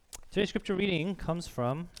Today's scripture reading comes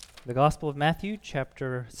from the Gospel of Matthew,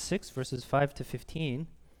 chapter 6, verses 5 to 15.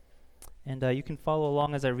 And you can follow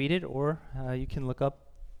along as I read it, or you can look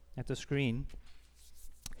up at the screen.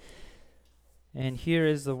 And here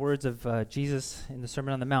is the words of Jesus in the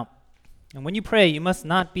Sermon on the Mount. And when you pray, you must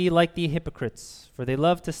not be like the hypocrites, for they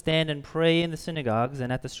love to stand and pray in the synagogues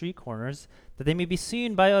and at the street corners, that they may be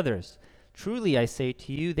seen by others. Truly, I say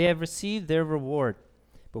to you, they have received their reward.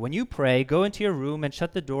 But when you pray, go into your room and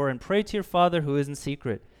shut the door and pray to your Father who is in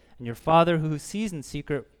secret, and your Father who sees in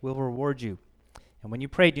secret will reward you. And when you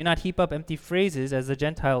pray, do not heap up empty phrases as the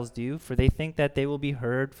Gentiles do, for they think that they will be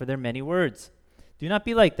heard for their many words. Do not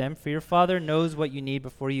be like them, for your Father knows what you need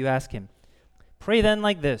before you ask him. Pray then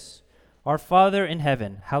like this: Our Father in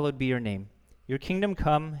heaven, hallowed be your name. Your kingdom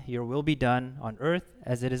come, your will be done, on earth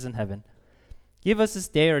as it is in heaven. Give us this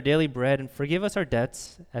day our daily bread, and forgive us our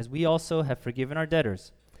debts, as we also have forgiven our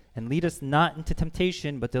debtors. And lead us not into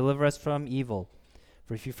temptation, but deliver us from evil.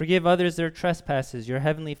 For if you forgive others their trespasses, your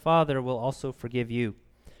heavenly Father will also forgive you.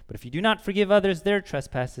 But if you do not forgive others their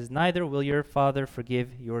trespasses, neither will your Father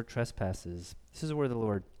forgive your trespasses. This is the word of the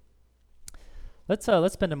Lord. Let's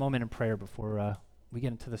spend a moment in prayer before we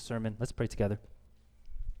get into the sermon. Let's pray together.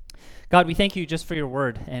 God, we thank you just for your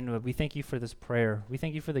word, and we thank you for this prayer. We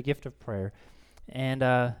thank you for the gift of prayer. And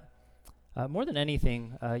more than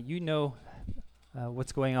anything, you know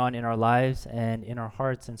what's going on in our lives and in our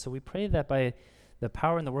hearts. And so we pray that by the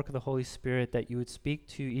power and the work of the Holy Spirit, that you would speak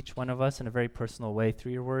to each one of us in a very personal way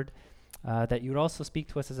through your word, that you would also speak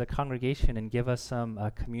to us as a congregation and give us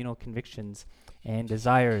some communal convictions and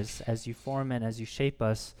desires as you form and as you shape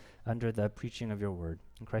us under the preaching of your word.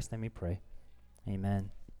 In Christ's name we pray.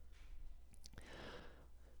 Amen.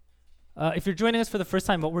 If you're joining us for the first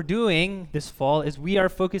time, what we're doing this fall is we are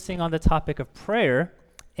focusing on the topic of prayer.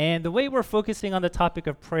 And the way we're focusing on the topic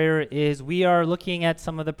of prayer is we are looking at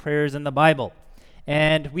some of the prayers in the Bible.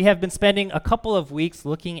 And we have been spending a couple of weeks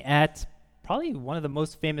looking at probably one of the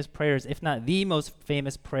most famous prayers, if not the most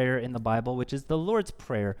famous prayer in the Bible, which is the Lord's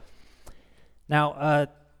Prayer. Now,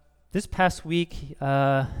 this past week,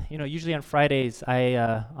 usually on Fridays,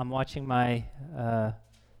 I'm watching my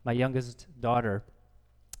youngest daughter.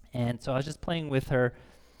 And so I was just playing with her.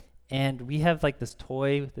 And we have like this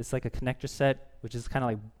toy, this like a connector set, which is kind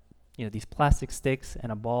of like, these plastic sticks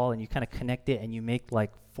and a ball, and you kind of connect it and you make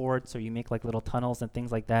like forts, or you make like little tunnels and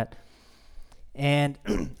things like that. And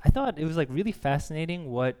I thought it was like really fascinating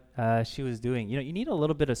what she was doing. You need a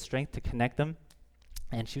little bit of strength to connect them.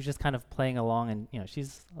 And she was just kind of playing along, and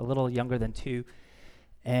she's a little younger than 2.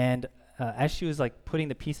 And as she was like putting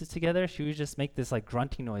the pieces together, she would just make this like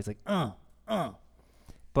grunting noise, like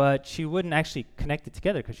but she wouldn't actually connect it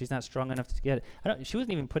together because she's not strong enough to get it. She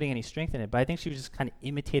wasn't even putting any strength in it, but I think she was just kind of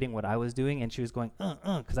imitating what I was doing, and she was going,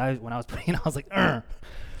 because when I was playing, I was like,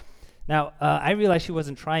 Now, I realized she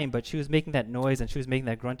wasn't trying, but she was making that noise, and she was making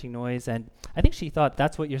that grunting noise, and I think she thought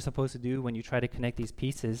that's what you're supposed to do when you try to connect these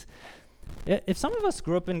pieces. If some of us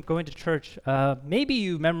grew up in going to church, maybe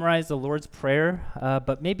you memorized the Lord's Prayer,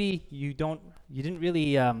 but maybe you didn't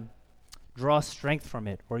really draw strength from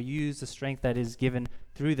it, or use the strength that is given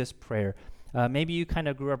through this prayer. Maybe you kind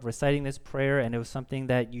of grew up reciting this prayer and it was something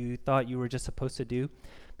that you thought you were just supposed to do.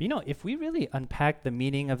 But if we really unpack the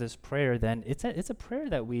meaning of this prayer, then it's a prayer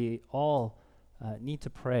that we all need to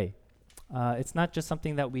pray. It's not just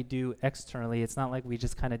something that we do externally. It's not like we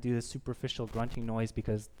just kind of do this superficial grunting noise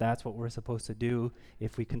because that's what we're supposed to do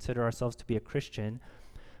if we consider ourselves to be a Christian.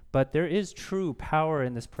 But there is true power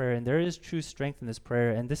in this prayer, and there is true strength in this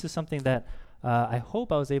prayer, and this is something that I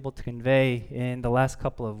hope I was able to convey in the last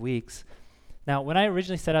couple of weeks. Now, when I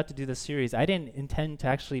originally set out to do this series, I didn't intend to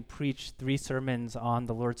actually preach 3 sermons on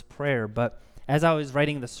the Lord's Prayer, but as I was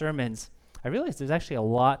writing the sermons, I realized there's actually a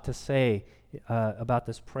lot to say about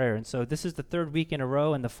this prayer. And so this is the 3rd week in a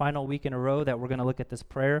row and the final week in a row that we're going to look at this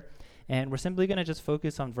prayer. And we're simply going to just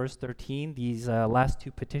focus on verse 13, these last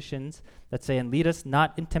 2 petitions that say, and lead us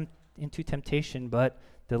not into temptation, but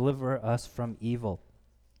deliver us from evil.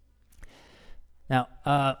 Now,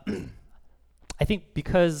 I think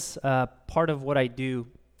because part of what I do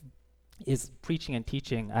is preaching and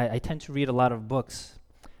teaching, I tend to read a lot of books,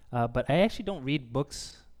 but I actually don't read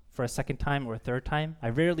books for a second time or a third time. I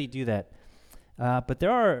rarely do that. But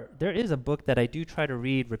there is a book that I do try to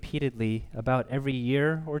read repeatedly about every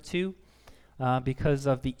year or 2 because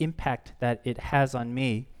of the impact that it has on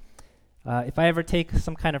me. If I ever take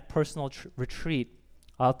some kind of personal retreat,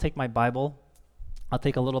 I'll take my Bible, I'll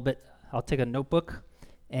take a notebook,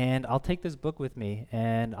 and I'll take this book with me,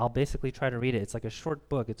 and I'll basically try to read it. It's like a short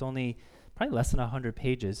book. It's only probably less than 100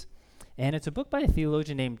 pages. And it's a book by a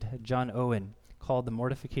theologian named John Owen called The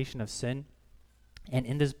Mortification of Sin. And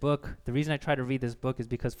in this book, the reason I try to read this book is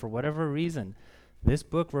because for whatever reason, this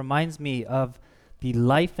book reminds me of the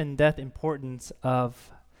life and death importance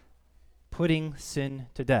of putting sin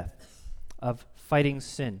to death, of fighting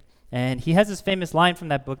sin. And he has this famous line from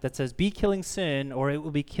that book that says, "Be killing sin or it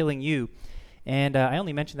will be killing you." And I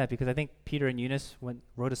only mention that because I think Peter and Eunice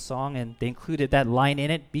wrote a song and they included that line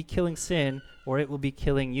in it, "Be killing sin or it will be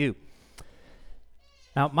killing you."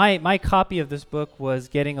 Now, my copy of this book was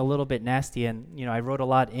getting a little bit nasty, and I wrote a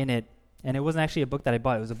lot in it, and it wasn't actually a book that I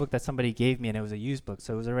bought. It was a book that somebody gave me, and it was a used book,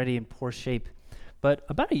 so it was already in poor shape. But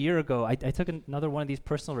about a year ago, I took another one of these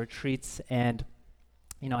personal retreats, and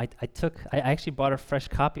I actually bought a fresh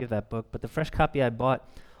copy of that book, but the fresh copy I bought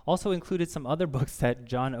also included some other books that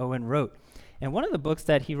John Owen wrote. And one of the books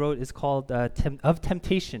that he wrote is called Of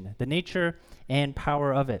Temptation, The Nature and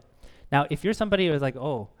Power of It. Now, if you're somebody who's like,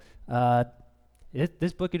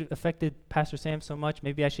 this book affected Pastor Sam so much,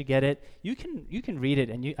 maybe I should get it. You can read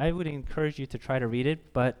it, and I would encourage you to try to read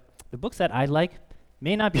it. But the books that I like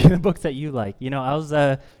may not be the books that you like. I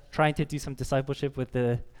was trying to do some discipleship with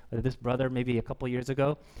this brother maybe a couple years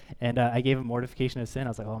ago, and I gave him Mortification of Sin. I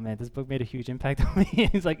was like, oh man, this book made a huge impact on me.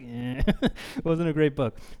 He's like, it wasn't a great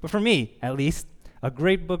book. But for me, at least, a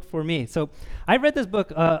great book for me. So I read this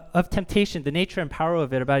book, Of Temptation, The Nature and Power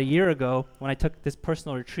of It, about a year ago when I took this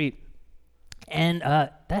personal retreat. And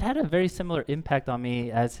that had a very similar impact on me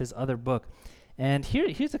as his other book. And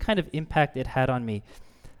here's the kind of impact it had on me.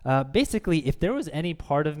 Basically, if there was any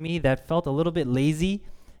part of me that felt a little bit lazy,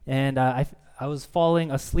 and I was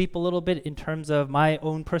falling asleep a little bit in terms of my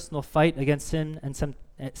own personal fight against sin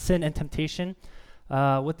and temptation,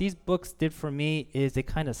 what these books did for me is they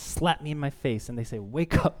kind of slap me in my face, and they say,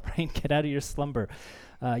 wake up, right? Get out of your slumber.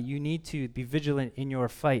 You need to be vigilant in your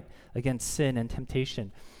fight against sin and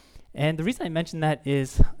temptation. And the reason I mention that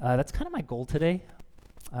is that's kind of my goal today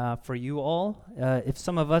for you all. If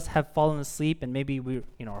some of us have fallen asleep and maybe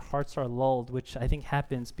our hearts are lulled, which I think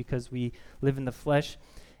happens because we live in the flesh,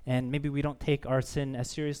 and maybe we don't take our sin as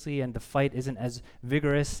seriously, and the fight isn't as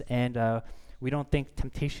vigorous, and we don't think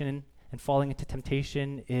temptation and falling into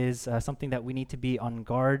temptation is something that we need to be on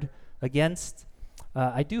guard against.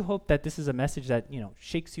 I do hope that this is a message that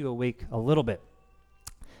shakes you awake a little bit.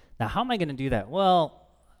 Now, how am I going to do that? Well,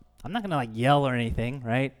 I'm not going to yell or anything,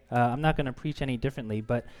 right? I'm not going to preach any differently,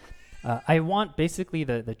 but I want basically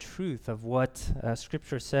the truth of what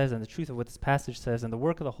Scripture says and the truth of what this passage says and the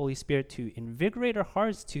work of the Holy Spirit to invigorate our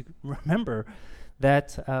hearts to remember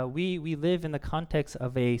that we live in the context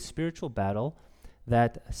of a spiritual battle,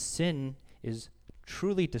 that sin is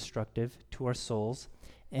truly destructive to our souls,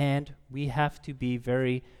 and we have to be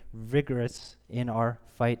very rigorous in our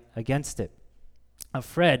fight against it.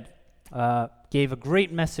 Fred gave a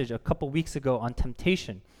great message a couple weeks ago on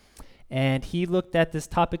temptation. And he looked at this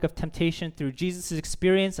topic of temptation through Jesus'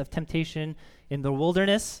 experience of temptation in the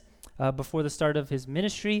wilderness before the start of his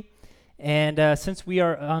ministry. And since we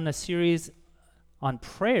are on a series on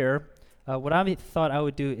prayer, what I thought I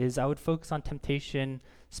would do is I would focus on temptation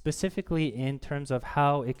specifically in terms of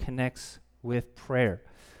how it connects with prayer.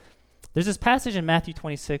 There's this passage in Matthew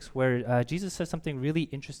 26 where Jesus says something really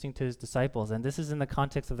interesting to his disciples, and this is in the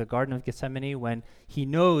context of the Garden of Gethsemane when he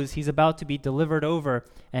knows he's about to be delivered over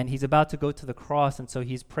and he's about to go to the cross, and so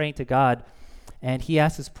he's praying to God, and he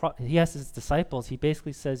asks his disciples, he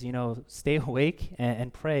basically says, stay awake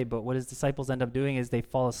and pray, but what his disciples end up doing is they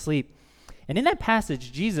fall asleep. And in that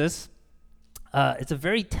passage, Jesus, it's a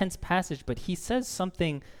very tense passage, but he says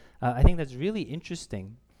something I think that's really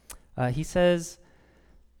interesting. He says,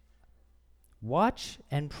 watch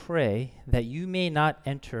and pray that you may not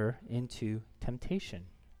enter into temptation.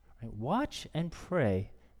 Right? Watch and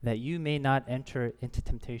pray that you may not enter into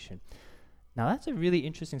temptation. Now that's a really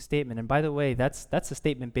interesting statement. And by the way, that's a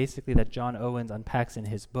statement basically that John Owens unpacks in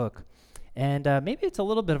his book. And maybe it's a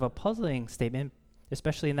little bit of a puzzling statement,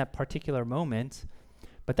 especially in that particular moment.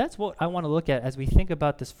 But that's what I want to look at as we think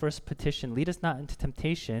about this first petition, lead us not into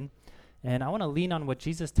temptation. And I want to lean on what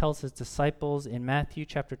Jesus tells his disciples in Matthew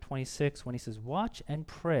chapter 26 when he says, watch and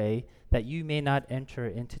pray that you may not enter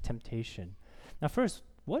into temptation. Now first,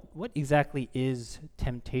 what exactly is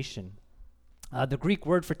temptation? The Greek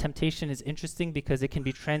word for temptation is interesting because it can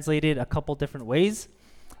be translated a couple different ways.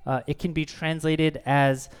 It can be translated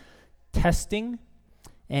as testing,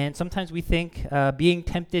 and sometimes we think being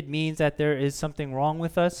tempted means that there is something wrong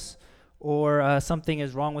with us, or something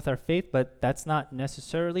is wrong with our faith, but that's not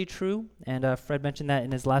necessarily true, and Fred mentioned that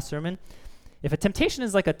in his last sermon. If a temptation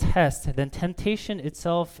is like a test, then temptation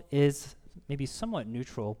itself is maybe somewhat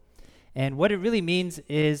neutral, and what it really means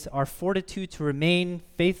is our fortitude to remain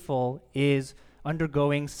faithful is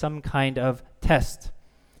undergoing some kind of test.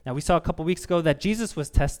 Now, we saw a couple weeks ago that Jesus was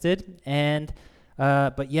tested, and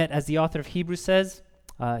but yet, as the author of Hebrews says,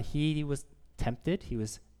 he was tempted, he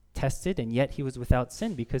was tested, and yet he was without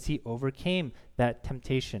sin because he overcame that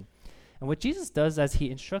temptation. And what Jesus does as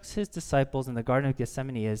he instructs his disciples in the Garden of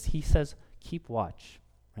Gethsemane is he says, keep watch,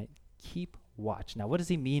 right? Keep watch. Now, what does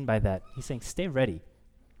he mean by that? He's saying, stay ready.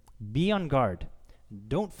 Be on guard.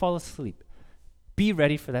 Don't fall asleep. Be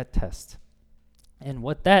ready for that test. And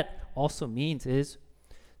what that also means is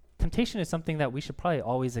temptation is something that we should probably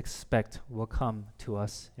always expect will come to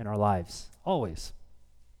us in our lives. Always.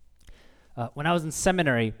 When I was in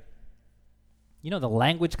seminary, the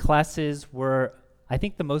language classes were, I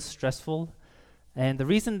think, the most stressful. And the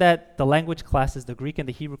reason that the language classes, the Greek and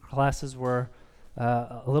the Hebrew classes, were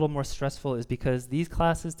a little more stressful is because these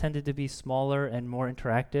classes tended to be smaller and more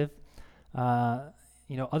interactive.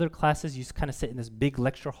 Other classes, you kind of sit in this big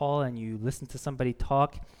lecture hall and you listen to somebody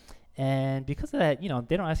talk. And because of that,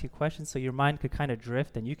 they don't ask you questions, so your mind could kind of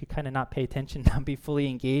drift and you could kind of not pay attention, not be fully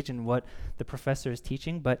engaged in what the professor is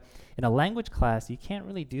teaching. But in a language class, you can't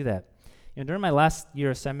really do that. During my last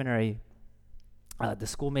year of seminary, the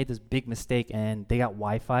school made this big mistake and they got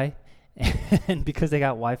Wi-Fi. And because they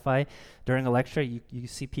got Wi-Fi, during a lecture, you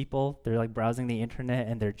see people, they're like browsing the internet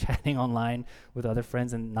and they're chatting online with other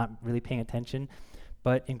friends and not really paying attention.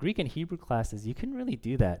 But in Greek and Hebrew classes, you couldn't really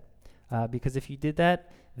do that. Because if you did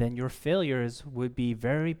that, then your failures would be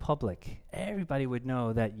very public. Everybody would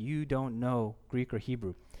know that you don't know Greek or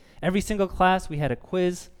Hebrew. Every single class, we had a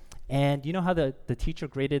quiz. And you know how the teacher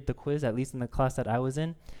graded the quiz, at least in the class that I was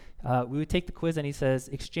in? We would take the quiz and he says,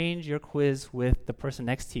 exchange your quiz with the person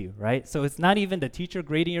next to you, right? So it's not even the teacher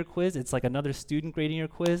grading your quiz. It's like another student grading your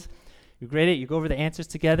quiz. You grade it, you go over the answers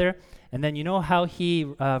together. And then you know how he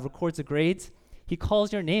records the grades? He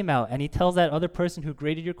calls your name out and he tells that other person who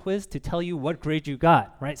graded your quiz to tell you what grade you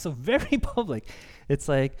got, right? So very public. It's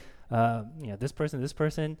like, this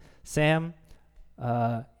person, Sam,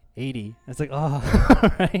 80. It's like,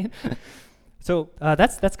 oh, right? So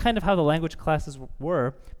that's kind of how the language classes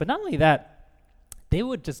were. But not only that, they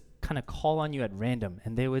would just kind of call on you at random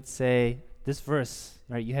and they would say, this verse,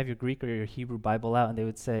 right? You have your Greek or your Hebrew Bible out and they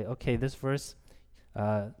would say, okay, this verse,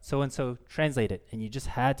 so-and-so, translate it. And you just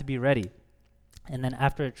had to be ready. And then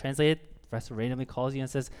after it translated, the professor randomly calls you and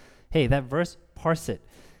says, hey, that verse, parse it.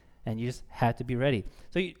 And you just had to be ready.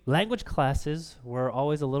 So language classes were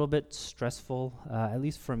always a little bit stressful, at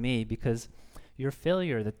least for me, because your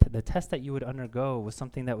failure, the test that you would undergo was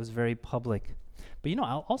something that was very public. But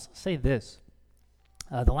I'll also say this.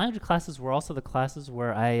 The language classes were also the classes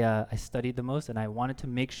where I studied the most, and I wanted to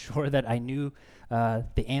make sure that I knew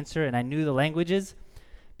the answer and I knew the languages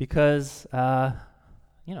because, I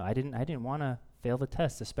didn't want to fail the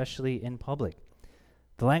test, especially in public.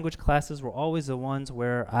 The language classes were always the ones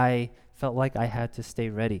where I felt like I had to stay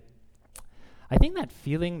ready. I think that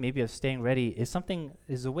feeling maybe of staying ready is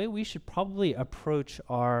the way we should probably approach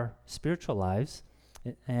our spiritual lives,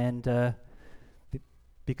 and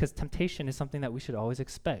because temptation is something that we should always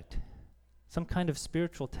expect. Some kind of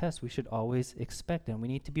spiritual test we should always expect, and we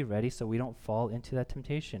need to be ready so we don't fall into that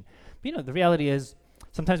temptation. But the reality is,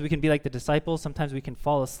 sometimes we can be like the disciples. Sometimes we can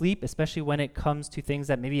fall asleep, especially when it comes to things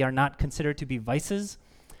that maybe are not considered to be vices.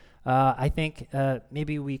 I think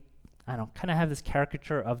maybe we, kind of have this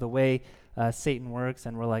caricature of the way Satan works,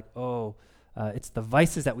 and we're like, it's the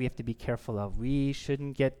vices that we have to be careful of. We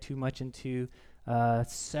shouldn't get too much into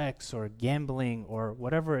sex or gambling or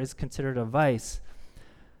whatever is considered a vice.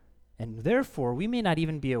 And therefore, we may not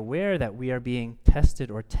even be aware that we are being tested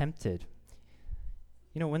or tempted.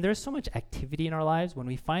 When there's so much activity in our lives, when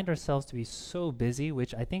we find ourselves to be so busy,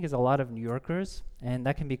 which I think is a lot of New Yorkers, and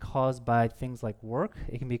that can be caused by things like work,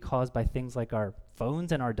 it can be caused by things like our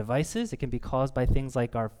phones and our devices, it can be caused by things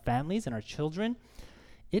like our families and our children.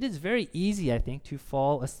 It is very easy, I think, to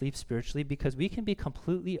fall asleep spiritually because we can be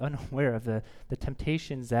completely unaware of the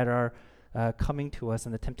temptations that are coming to us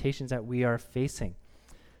and the temptations that we are facing.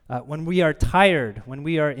 When we are tired, when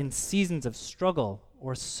we are in seasons of struggle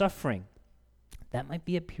or suffering, that might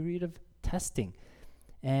be a period of testing.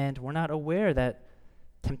 And we're not aware that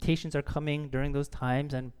temptations are coming during those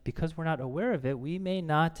times. And because we're not aware of it, we may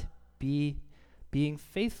not be being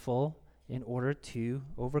faithful in order to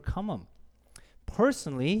overcome them.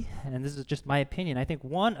 Personally, and this is just my opinion, I think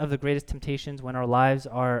one of the greatest temptations when our lives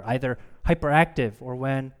are either hyperactive or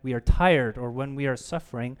when we are tired or when we are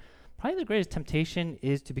suffering, probably the greatest temptation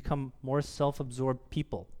is to become more self-absorbed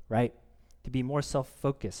people, right? To be more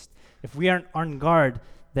self-focused. If we aren't on guard,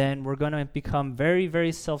 then we're going to become very,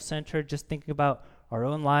 very self-centered, just thinking about our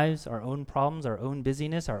own lives, our own problems, our own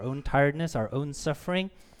busyness, our own tiredness, our own suffering.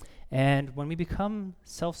 And when we become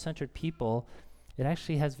self-centered people, it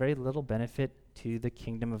actually has very little benefit to the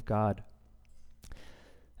kingdom of God.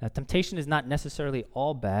 Temptation is not necessarily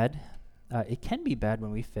all bad. It can be bad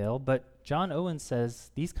when we fail, but John Owen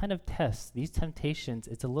says these kind of tests, these temptations,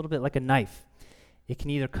 it's a little bit like a knife. It can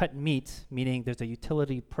either cut meat, meaning there's a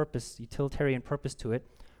utilitarian purpose to it,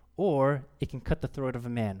 or it can cut the throat of a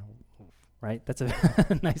man, right? That's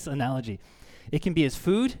a nice analogy. It can be his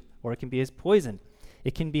food, or it can be his poison.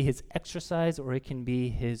 It can be his exercise, or it can be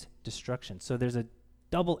his destruction. So there's a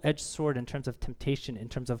double-edged sword in terms of temptation, in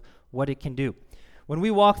terms of what it can do. When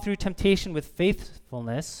we walk through temptation with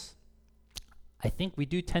faithfulness, I think we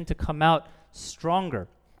do tend to come out stronger.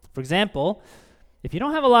 For example, if you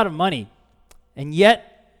don't have a lot of money, and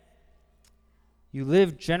yet you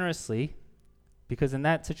live generously, because in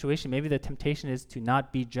that situation, maybe the temptation is to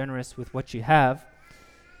not be generous with what you have.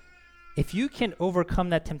 If you can overcome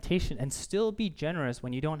that temptation and still be generous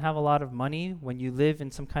when you don't have a lot of money, when you live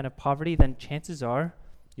in some kind of poverty, then chances are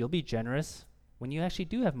you'll be generous when you actually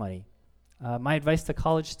do have money. My advice to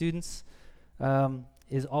college students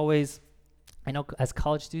is always, I know as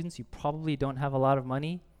college students, you probably don't have a lot of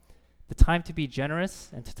money. The time to be generous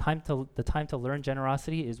and the time to learn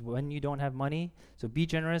generosity is when you don't have money. So be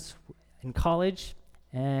generous in college,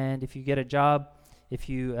 and if you get a job, if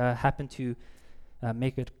you happen to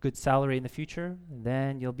make a good salary in the future,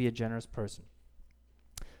 then you'll be a generous person.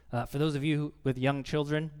 For those of you with young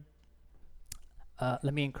children,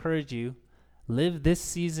 let me encourage you, live this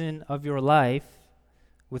season of your life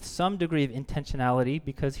with some degree of intentionality,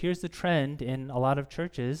 because here's the trend in a lot of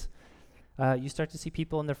churches. You start to see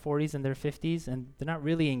people in their 40s and their 50s, and they're not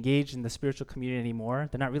really engaged in the spiritual community anymore.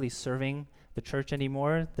 They're not really serving the church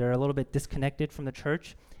anymore. They're a little bit disconnected from the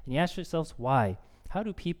church. And you ask yourselves, why? How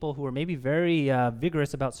do people who are maybe very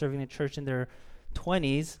vigorous about serving the church in their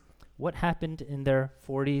 20s, what happened in their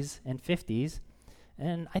 40s and 50s?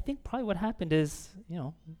 And I think probably what happened is,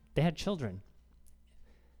 they had children.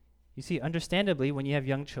 You see, understandably, when you have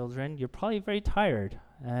young children, you're probably very tired,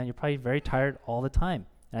 and you're probably very tired all the time.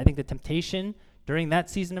 And I think the temptation during that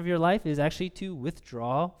season of your life is actually to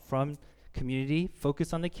withdraw from community,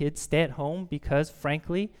 focus on the kids, stay at home, because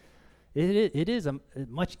frankly, it is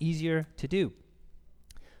much easier to do.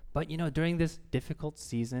 But during this difficult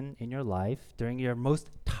season in your life, during your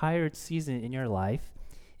most tired season in your life,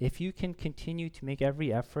 if you can continue to make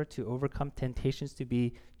every effort to overcome temptations to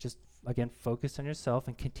be just, again, focused on yourself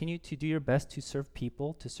and continue to do your best to serve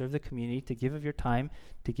people, to serve the community, to give of your time,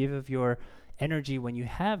 to give of your energy when you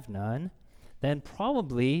have none, then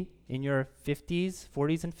probably in your 50s,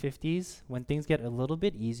 40s, and 50s, when things get a little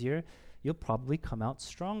bit easier, you'll probably come out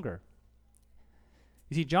stronger.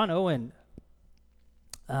 You see, John Owen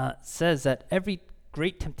says that every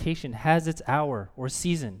great temptation has its hour or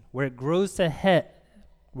season where it grows to a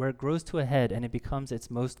head and it becomes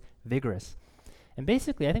its most vigorous. And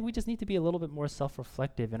basically, I think we just need to be a little bit more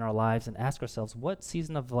self-reflective in our lives and ask ourselves, what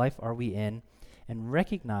season of life are we in, and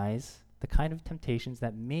recognize the kind of temptations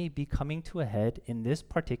that may be coming to a head in this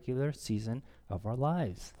particular season of our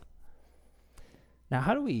lives. Now,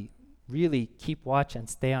 how do we really keep watch and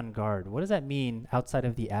stay on guard? What does that mean outside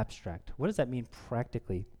of the abstract? What does that mean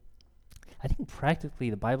practically? I think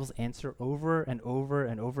practically the Bible's answer over and over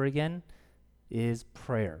and over again is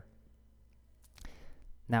prayer.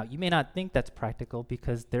 Now, you may not think that's practical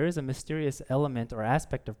because there is a mysterious element or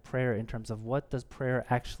aspect of prayer in terms of what does prayer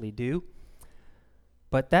actually do.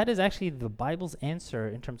 But that is actually the Bible's answer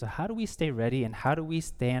in terms of how do we stay ready and how do we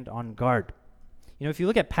stand on guard. If you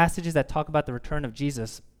look at passages that talk about the return of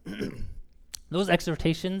Jesus, those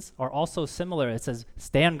exhortations are also similar. It says,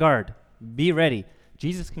 stay on guard, be ready.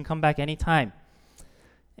 Jesus can come back anytime.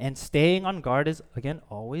 And staying on guard is, again,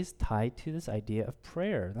 always tied to this idea of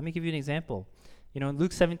prayer. Let me give you an example. In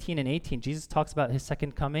Luke 17 and 18, Jesus talks about his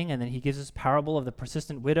second coming, and then he gives this parable of the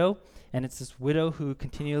persistent widow, and it's this widow who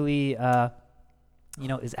continually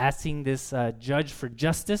is asking this judge for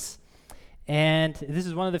justice. And this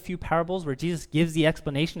is one of the few parables where Jesus gives the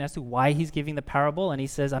explanation as to why he's giving the parable. And he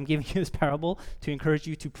says, I'm giving you this parable to encourage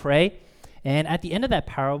you to pray. And at the end of that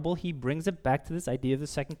parable, he brings it back to this idea of the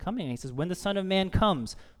second coming. And he says, when the Son of Man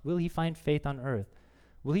comes, will he find faith on earth?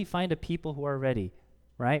 Will he find a people who are ready,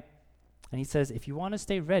 right? And he says, if you want to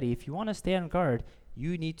stay ready, if you want to stay on guard,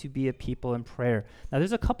 you need to be a people in prayer. Now,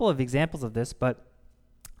 there's a couple of examples of this, but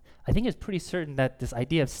I think it's pretty certain that this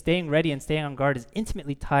idea of staying ready and staying on guard is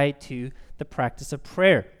intimately tied to the practice of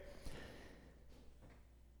prayer.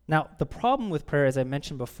 Now, the problem with prayer, as I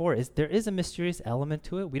mentioned before, is there is a mysterious element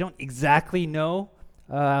to it. We don't exactly know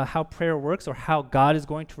how prayer works or how God is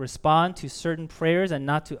going to respond to certain prayers and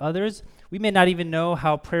not to others. We may not even know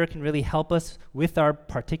how prayer can really help us with our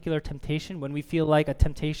particular temptation when we feel like a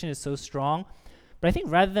temptation is so strong. But I think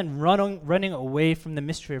rather than running away from the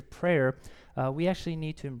mystery of prayer, we actually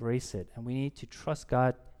need to embrace it, and we need to trust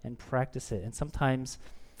God and practice it. And sometimes,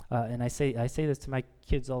 and I say this to my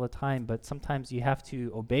kids all the time, but sometimes you have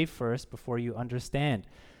to obey first before you understand.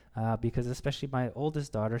 Because especially my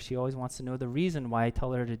oldest daughter, she always wants to know the reason why I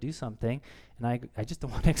tell her to do something, and I just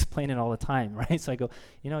don't want to explain it all the time, right? So I go,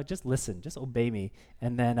 just listen, just obey me,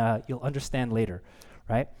 and then you'll understand later,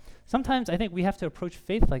 right? Sometimes I think we have to approach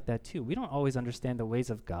faith like that too. We don't always understand the ways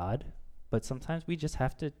of God, but sometimes we just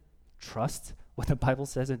have to trust what the Bible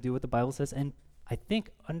says and do what the Bible says, and I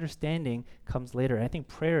think understanding comes later. And I think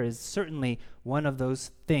prayer is certainly one of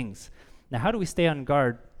those things. Now, how do we stay on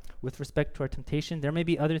guard with respect to our temptation? There may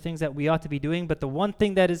be other things that we ought to be doing, but the one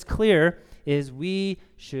thing that is clear is we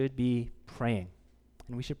should be praying.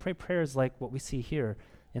 And we should pray prayers like what we see here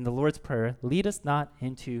in the Lord's Prayer, lead us not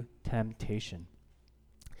into temptation.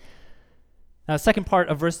 Now, the second part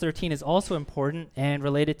of verse 13 is also important and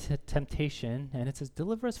related to temptation, and it says,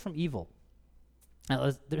 deliver us from evil.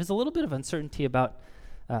 Now, there's a little bit of uncertainty about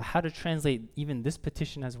how to translate even this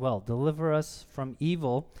petition as well. Deliver us from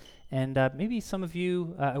evil. And maybe some of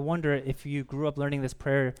you, I wonder if you grew up learning this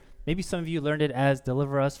prayer, maybe some of you learned it as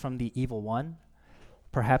deliver us from the evil one.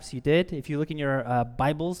 Perhaps you did. If you look in your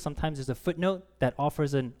Bibles, sometimes there's a footnote that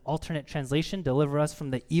offers an alternate translation, deliver us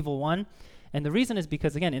from the evil one. And the reason is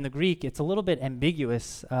because, again, in the Greek, it's a little bit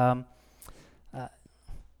ambiguous. I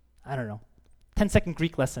don't know, 10-second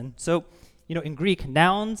Greek lesson. So, in Greek,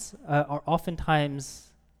 nouns are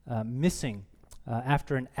oftentimes missing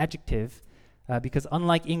after an adjective because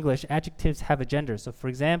unlike English, adjectives have a gender. So, for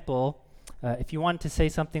example, if you wanted to say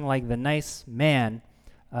something like the nice man,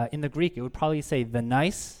 in the Greek, it would probably say the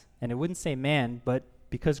nice, and it wouldn't say man, but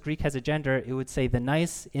because Greek has a gender, it would say the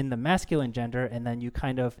nice in the masculine gender, and then you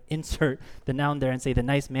kind of insert the noun there and say the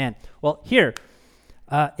nice man. Well, here,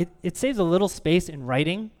 it saves a little space in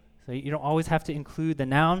writing, so you don't always have to include the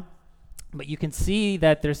noun, but you can see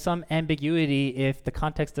that there's some ambiguity if the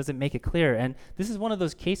context doesn't make it clear. And this is one of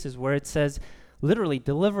those cases where it says, literally,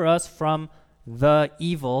 deliver us from the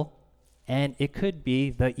evil, and it could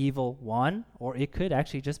be the evil one, or it could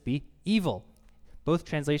actually just be evil. Both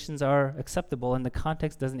translations are acceptable, and the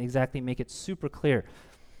context doesn't exactly make it super clear.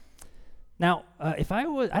 Now, I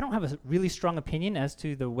don't have a really strong opinion as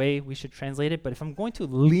to the way we should translate it, but if I'm going to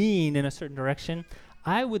lean in a certain direction,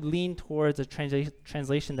 I would lean towards a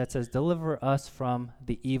translation that says, deliver us from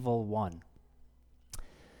the evil one.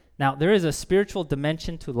 Now, there is a spiritual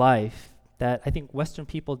dimension to life that I think Western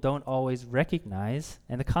people don't always recognize,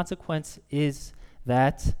 and the consequence is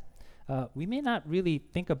that we may not really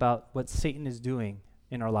think about what Satan is doing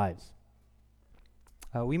in our lives.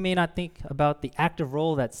 We may not think about the active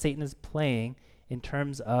role that Satan is playing in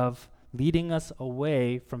terms of leading us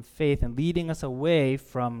away from faith and leading us away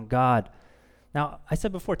from God. Now, I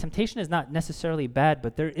said before, temptation is not necessarily bad,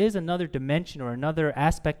 but there is another dimension or another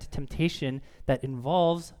aspect to temptation that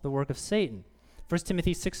involves the work of Satan. 1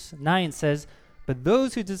 Timothy 6:9 says, but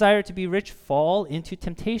those who desire to be rich fall into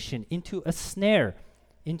temptation, into a snare,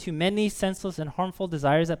 into many senseless and harmful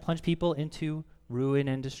desires that plunge people into ruin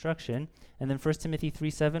and destruction. And then 1 Timothy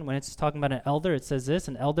 3:7, when it's talking about an elder, it says this,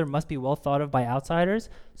 an elder must be well thought of by outsiders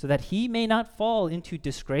so that he may not fall into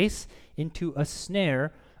disgrace, into a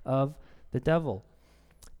snare of the devil.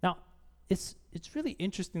 Now, it's really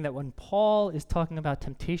interesting that when Paul is talking about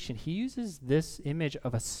temptation, he uses this image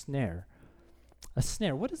of a snare. A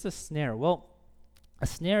snare, what is a snare? Well, a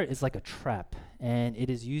snare is like a trap, and it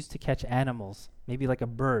is used to catch animals, maybe like a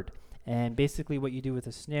bird. And basically what you do with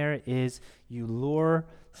a snare is you lure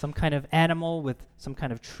some kind of animal with some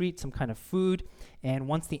kind of treat, some kind of food, and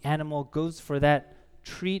once the animal goes for that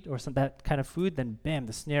treat or that kind of food, then bam,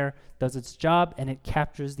 the snare does its job and it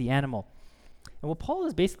captures the animal. And what Paul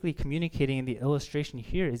is basically communicating in the illustration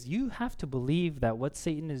here is you have to believe that what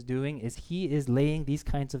Satan is doing is he is laying these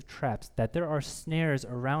kinds of traps, that there are snares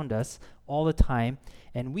around us all the time,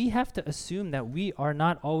 and we have to assume that we are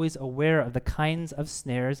not always aware of the kinds of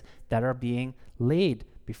snares that are being laid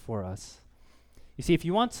before us. You see, if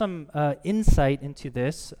you want some insight into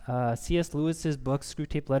this, C.S. Lewis's book,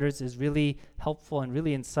 Screwtape Letters, is really helpful and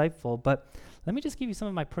really insightful, but let me just give you some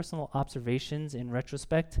of my personal observations in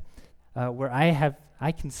retrospect. Where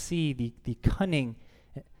I can see the cunning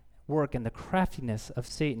work and the craftiness of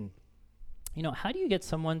Satan. How do you get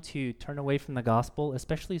someone to turn away from the gospel,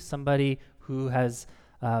 especially somebody who has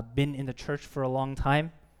been in the church for a long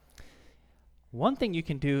time? One thing you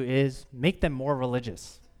can do is make them more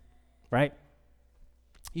religious, right?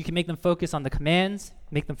 You can make them focus on the commands,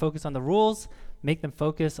 make them focus on the rules, make them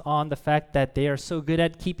focus on the fact that they are so good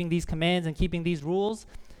at keeping these commands and keeping these rules,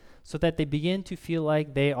 so that they begin to feel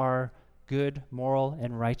like they are good, moral,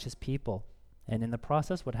 and righteous people. And in the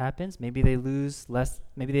process, what happens? Maybe they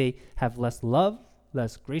maybe they have less love,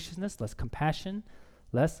 less graciousness, less compassion,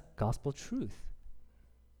 less gospel truth.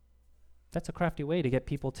 That's a crafty way to get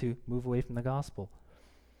people to move away from the gospel.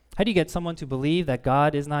 How do you get someone to believe that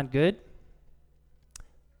God is not good?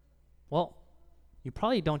 Well, you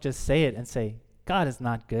probably don't just say it and say, God is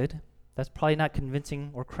not good. That's probably not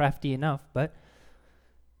convincing or crafty enough, but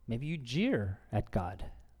maybe you jeer at God.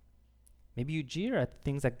 Maybe you jeer at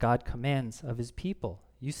things that God commands of his people.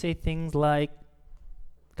 You say things like,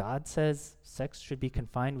 God says sex should be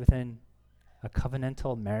confined within a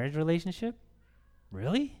covenantal marriage relationship?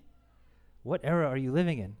 Really? What era are you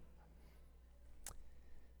living in?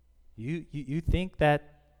 You think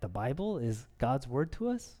that the Bible is God's word to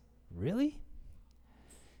us? Really?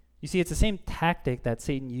 You see, it's the same tactic that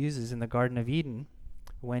Satan uses in the Garden of Eden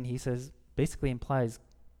when he basically implies,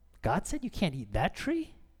 God said you can't eat that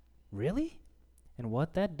tree? Really? And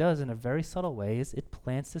what that does in a very subtle way is it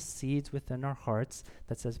plants the seeds within our hearts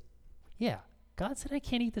that says, yeah, God said I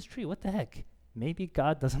can't eat this tree. What the heck? Maybe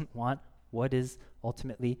God doesn't want what is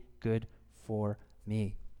ultimately good for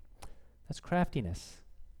me. That's craftiness.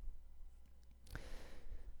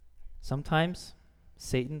 Sometimes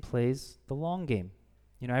Satan plays the long game.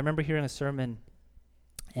 I remember hearing a sermon,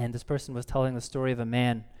 and this person was telling the story of a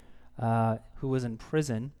man who was in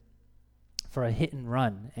prison for a hit and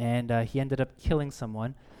run, and he ended up killing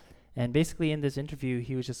someone. And basically in this interview,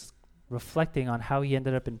 he was just reflecting on how he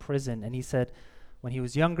ended up in prison, and he said when he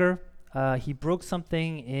was younger, he broke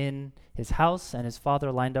something in his house, and his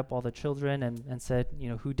father lined up all the children and said,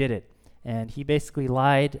 who did it? And he basically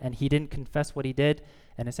lied, and he didn't confess what he did,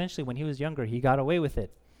 and essentially when he was younger, he got away with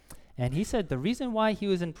it. And he said the reason why he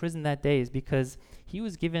was in prison that day is because he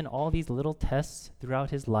was given all these little tests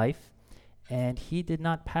throughout his life, and he did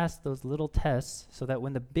not pass those little tests, so that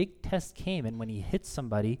when the big test came and when he hit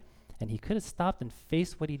somebody, and he could have stopped and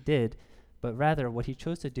faced what he did, but rather what he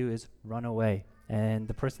chose to do is run away. And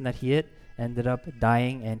the person that he hit ended up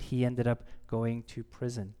dying, and he ended up going to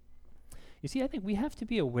prison. You see, I think we have to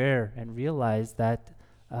be aware and realize that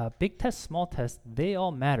big tests, small tests, they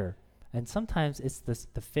all matter. And sometimes it's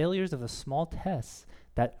the failures of the small tests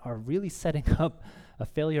that are really setting up a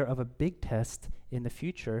failure of a big test in the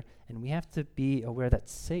future. And we have to be aware that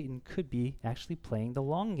Satan could be actually playing the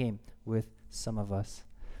long game with some of us.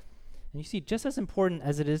 And you see, just as important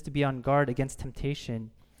as it is to be on guard against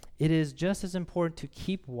temptation, it is just as important to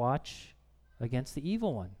keep watch against the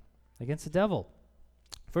evil one, against the devil.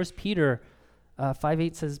 1 Peter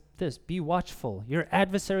 5:8 says this, "Be watchful. Your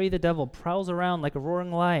adversary, the devil, prowls around like a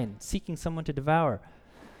roaring lion, seeking someone to devour."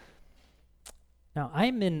 Now,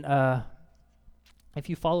 if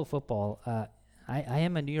you follow football, I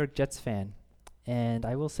am a New York Jets fan, and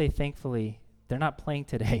I will say, thankfully, they're not playing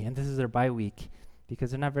today, and this is their bye week,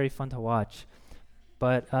 because they're not very fun to watch.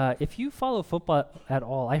 But if you follow football at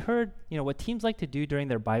all, I heard, what teams like to do during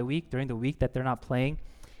their bye week, during the week that they're not playing,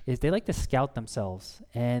 is they like to scout themselves,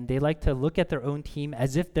 and they like to look at their own team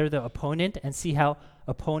as if they're the opponent and see how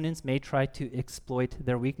opponents may try to exploit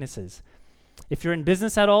their weaknesses. If you're in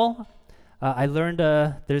business at all, I learned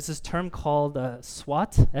there's this term called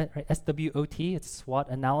SWOT, right? SWOT, it's SWOT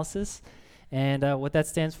analysis. And what that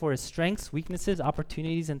stands for is strengths, weaknesses,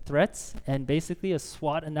 opportunities, and threats. And basically a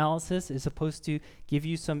SWOT analysis is supposed to give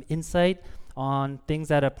you some insight on things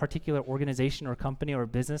that a particular organization or company or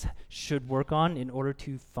business should work on in order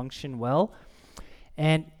to function well.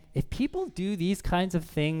 And if people do these kinds of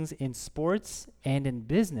things in sports and in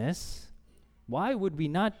business, why would we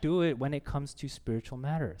not do it when it comes to spiritual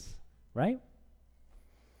matters, right?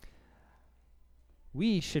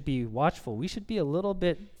 We should be watchful. We should be a little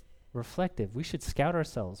bit reflective. We should scout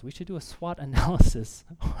ourselves. We should do a SWOT analysis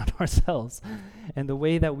on ourselves and the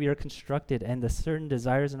way that we are constructed and the certain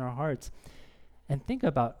desires in our hearts. And think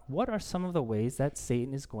about what are some of the ways that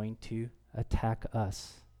Satan is going to attack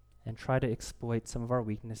us and try to exploit some of our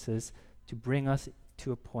weaknesses to bring us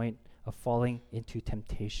to a point of falling into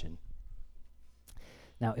temptation.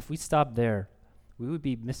 Now, if we stop there, we would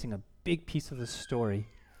be missing a big piece of the story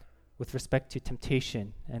with respect to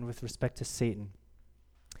temptation and with respect to Satan.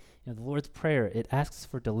 The Lord's Prayer, it asks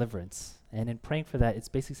for deliverance. And in praying for that, it's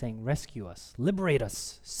basically saying, rescue us, liberate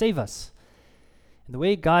us, save us. And the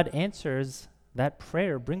way God answers that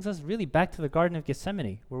prayer brings us really back to the Garden of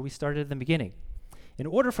Gethsemane, where we started at the beginning. In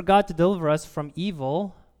order for God to deliver us from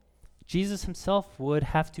evil, Jesus himself would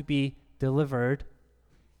have to be delivered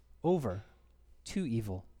over to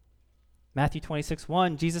evil. Matthew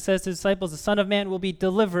 26:1, Jesus says to his disciples, "The Son of Man will be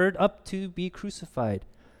delivered up to be crucified."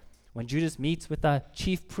 When Judas meets with the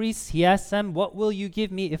chief priests, he asks them, "What will you give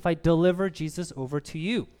me if I deliver Jesus over to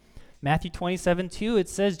you?" Matthew 27:2, it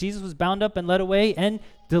says Jesus was bound up and led away and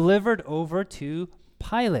delivered over to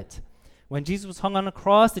Pilate. When Jesus was hung on a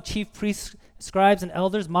cross, the chief priests, scribes, and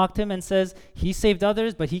elders mocked him and says, he saved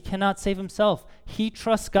others, but he cannot save himself. He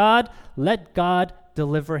trusts God. Let God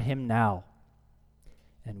deliver him now.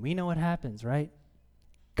 And we know what happens, right?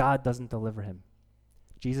 God doesn't deliver him.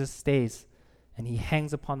 Jesus stays and he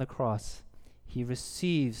hangs upon the cross. He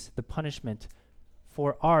receives the punishment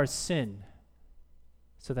for our sin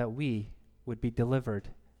so that we would be delivered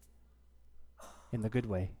in the good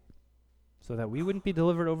way. So that we wouldn't be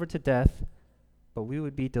delivered over to death, but we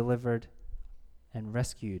would be delivered and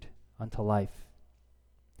rescued unto life.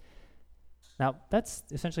 Now, that's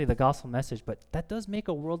essentially the gospel message, but that does make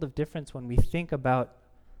a world of difference when we think about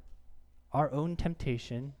our own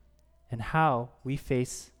temptation and how we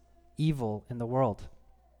face evil in the world.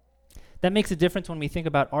 That makes a difference when we think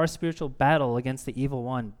about our spiritual battle against the evil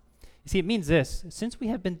one. You see, it means this: since we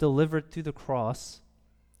have been delivered through the cross,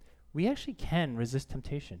 we actually can resist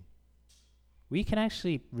temptation. We can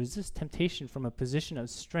actually resist temptation from a position of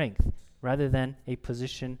strength rather than a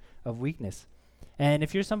position of weakness. And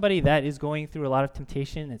if you're somebody that is going through a lot of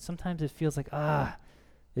temptation, and sometimes it feels like,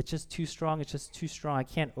 it's just too strong, I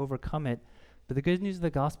can't overcome it. But the good news of the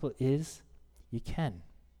gospel is you can.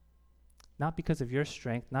 Not because of your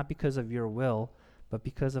strength, not because of your will, but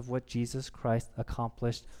because of what Jesus Christ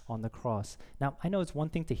accomplished on the cross. Now, I know it's one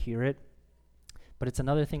thing to hear it, but it's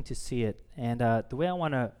another thing to see it. And the way I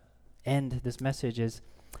want to end this message is,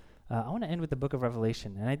 I want to end with the book of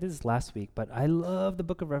Revelation. And I did this last week, but I love the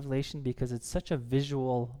book of Revelation because it's such a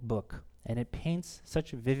visual book, and it paints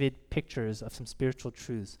such vivid pictures of some spiritual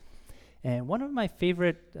truths. And one of my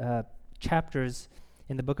favorite chapters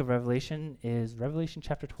in the book of Revelation is Revelation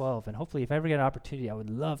chapter 12. And hopefully, if I ever get an opportunity, I would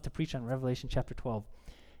love to preach on Revelation chapter 12.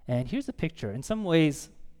 And here's the picture. In some ways,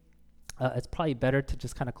 it's probably better to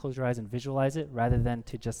just kind of close your eyes and visualize it rather than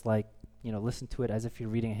to just listen to it as if you're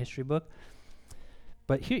reading a history book.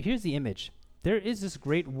 But here's the image. There is this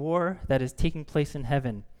great war that is taking place in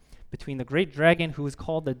heaven between the great dragon, who is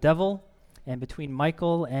called the devil, and between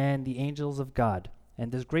Michael and the angels of God.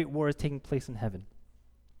 And this great war is taking place in heaven.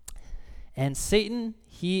 And Satan,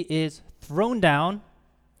 he is thrown down,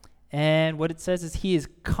 and what it says is he is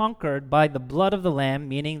conquered by the blood of the Lamb,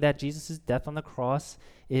 meaning that Jesus' death on the cross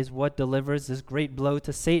is what delivers this great blow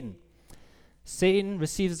to Satan. Satan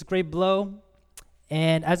receives this great blow,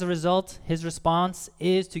 and as a result, his response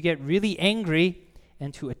is to get really angry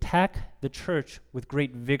and to attack the church with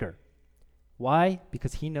great vigor. Why?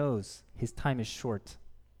 Because he knows his time is short.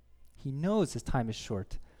 He knows his time is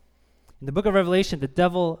short. In the book of Revelation, the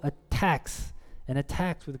devil attacks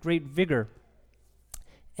with great vigor.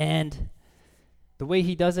 And the way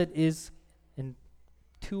he does it is in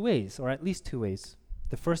two ways, or at least two ways.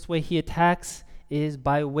 The first way he attacks is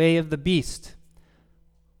by way of the beast,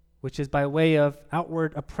 which is by way of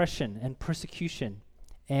outward oppression and persecution,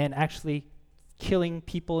 and actually killing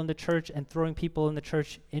people in the church and throwing people in the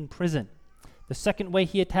church in prison. The second way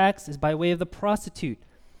he attacks is by way of the prostitute,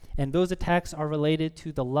 and those attacks are related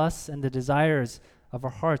to the lusts and the desires of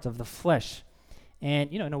our hearts, of the flesh.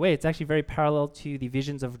 And, in a way, it's actually very parallel to the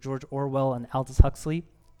visions of George Orwell and Aldous Huxley.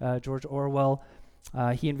 George Orwell,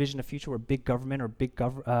 he envisioned a future where big government or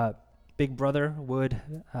big brother would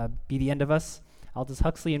be the end of us. Aldous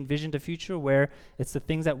Huxley envisioned a future where it's the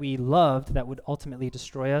things that we loved that would ultimately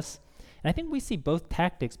destroy us. And I think we see both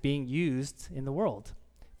tactics being used in the world,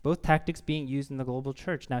 both tactics being used in the global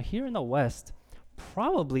church. Now, here in the West,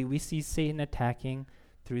 probably we see Satan attacking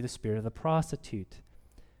through the spirit of the prostitute,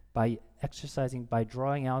 by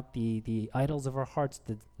drawing out the idols of our hearts,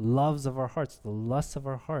 the loves of our hearts, the lusts of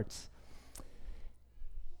our hearts.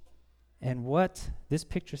 And what this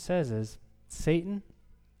picture says is Satan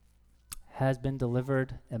has been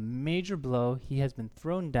delivered a major blow. He has been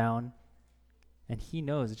thrown down, and he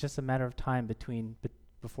knows it's just a matter of time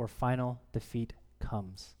before final defeat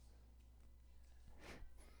comes.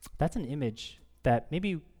 That's an image that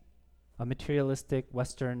maybe a materialistic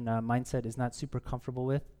Western mindset is not super comfortable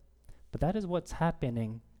with, but that is what's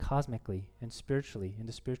happening cosmically and spiritually in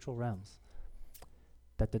the spiritual realms.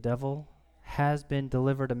 That the devil has been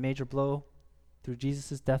delivered a major blow through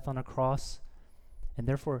Jesus' death on a cross, and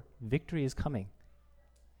therefore victory is coming.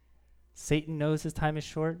 Satan knows his time is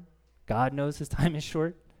short, God knows his time is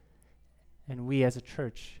short, and we as a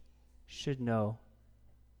church should know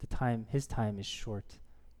his time is short.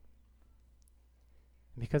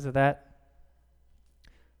 And because of that,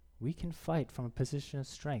 we can fight from a position of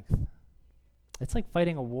strength. It's like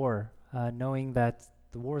fighting a war, knowing that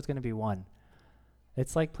the war is going to be won.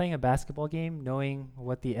 It's like playing a basketball game, knowing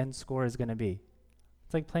what the end score is going to be.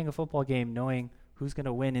 It's like playing a football game, knowing who's going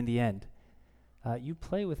to win in the end. You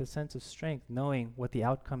play with a sense of strength, knowing what the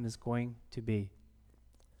outcome is going to be.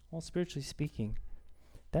 Well, spiritually speaking,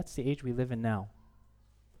 that's the age we live in now.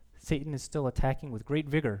 Satan is still attacking with great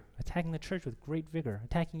vigor, attacking the church with great vigor,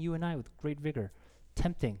 attacking you and I with great vigor,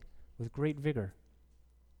 tempting with great vigor.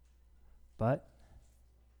 But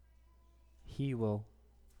he will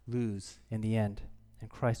lose in the end,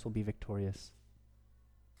 and Christ will be victorious.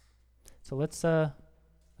 So let's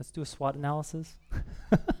do a SWOT analysis.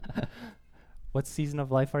 What season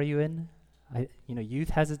of life are you in?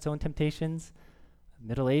 Youth has its own temptations.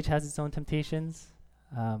 Middle age has its own temptations.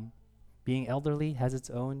 Being elderly has its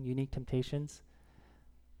own unique temptations.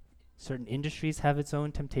 Certain industries have its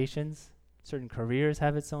own temptations. Certain careers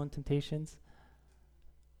have its own temptations.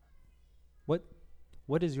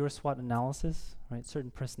 What is your SWOT analysis? Right?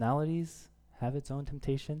 Certain personalities have its own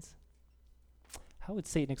temptations. How would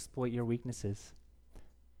Satan exploit your weaknesses?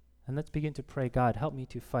 And let's begin to pray, God, help me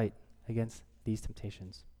to fight against these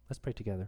temptations. Let's pray together.